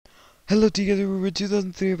Hello together, we're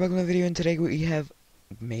 2003, back on the video, and today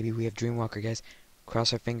maybe we have Dreamwalker, guys.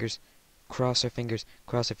 Cross our fingers, cross our fingers,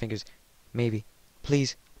 cross our fingers. Maybe.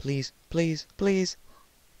 Please, please, please, please.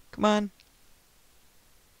 Come on.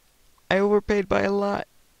 I overpaid by a lot.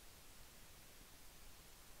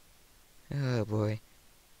 Oh boy.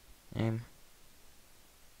 I'm...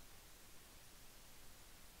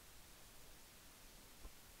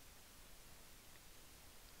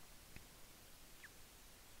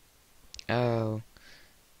 Oh.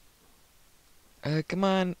 Come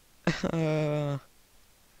on. Oh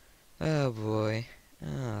boy.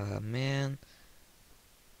 Oh man.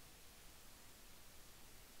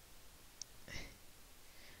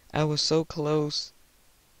 I was so close.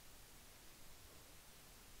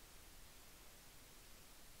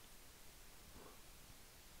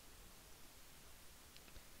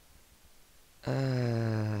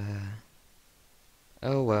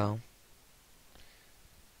 Oh well.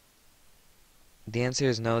 The answer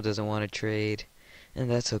is no, doesn't want to trade. And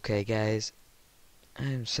that's okay, guys.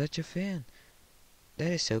 I'm such a fan.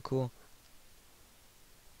 That is so cool.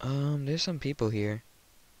 There's some people here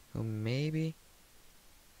who maybe...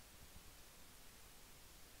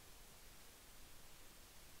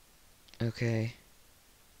 Okay.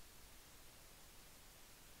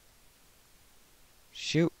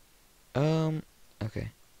 Shoot.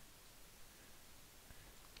 Okay.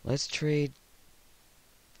 Let's trade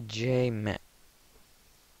J-Mac.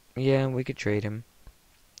 Yeah, we could trade him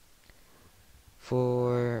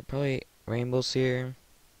for probably Rainbow here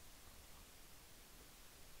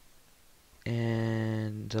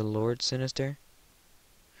and the Lord Sinister.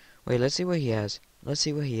 Wait, let's see what he has. Let's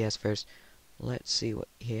see what he has first. Let's see what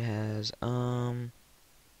he has.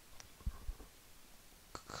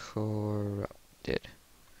 Corrupted.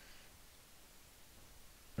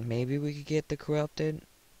 Maybe we could get the corrupted.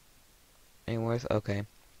 Ain't worth. Okay.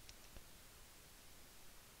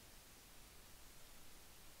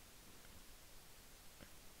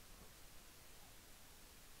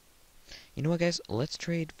 You know what, guys? Let's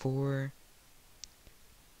trade for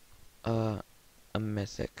a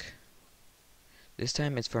mythic. This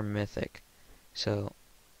time it's for mythic. So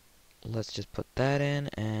let's just put that in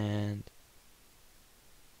and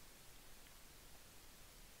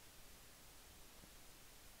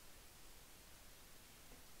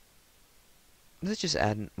let's just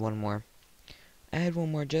add one more. Add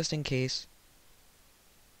one more just in case.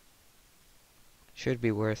 Should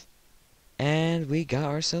be worth. And we got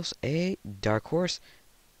ourselves a dark horse.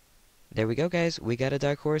 There we go, guys. We got a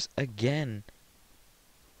dark horse again.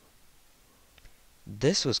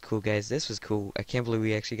 This was cool, guys. This was cool. I can't believe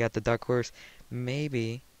we actually got the dark horse.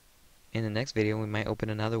 Maybe in the next video we might open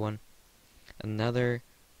another one. Another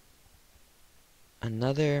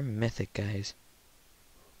mythic, guys.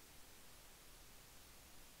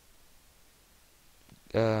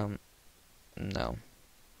 No.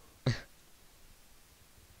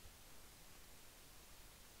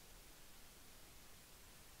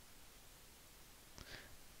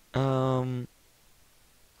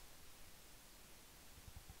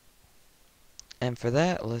 And for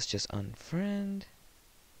that, let's just unfriend.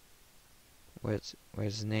 Where's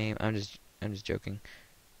his name? I'm just joking.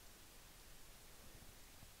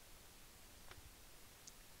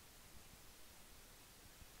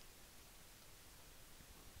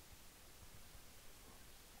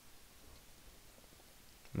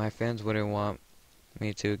 My fans wouldn't want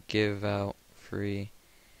me to give out free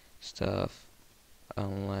stuff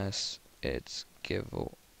unless it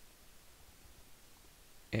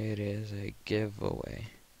is a giveaway.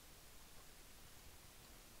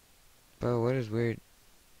 But what is weird?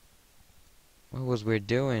 What was weird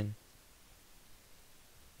doing?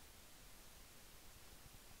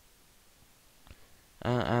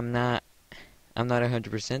 I'm not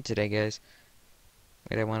 100% today, guys.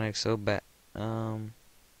 Wait, I want it so bad.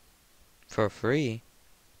 For free?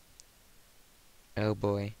 Oh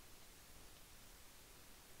boy.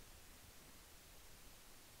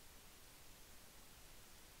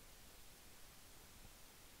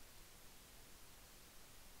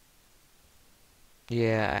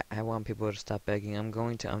 Yeah, I want people to stop begging. I'm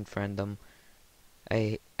going to unfriend them.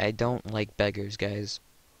 I don't like beggars, guys.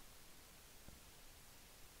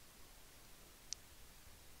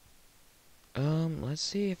 Let's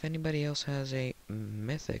see if anybody else has a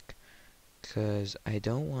mythic. 'Cause I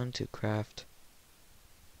don't want to craft...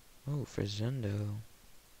 Oh, Frizendo.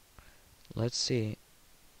 Let's see.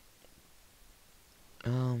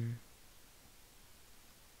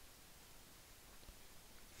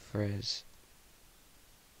 Frizz.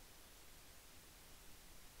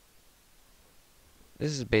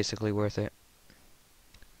 This is basically worth it.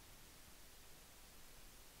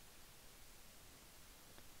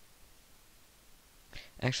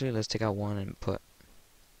 Actually, let's take out one and put...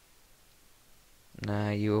 Nah,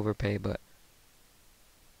 you overpay, but...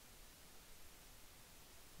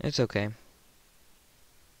 It's okay.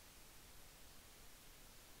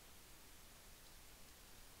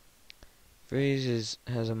 Freeze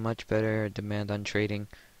has a much better demand on trading.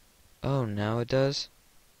 Oh, now it does?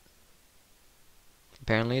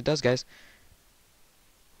 Apparently it does, guys.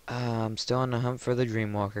 I'm still on the hunt for the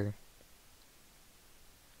Dreamwalker.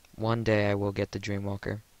 One day I will get the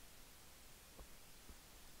Dreamwalker.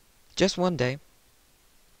 Just one day.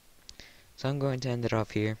 So I'm going to end it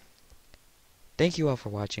off here. Thank you all for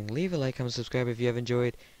watching. Leave a like, comment, subscribe if you have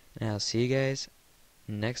enjoyed. And I'll see you guys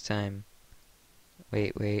next time.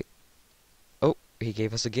 Wait. Oh, he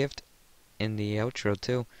gave us a gift in the outro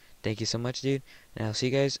too. Thank you so much, dude. And I'll see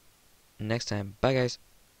you guys next time. Bye, guys.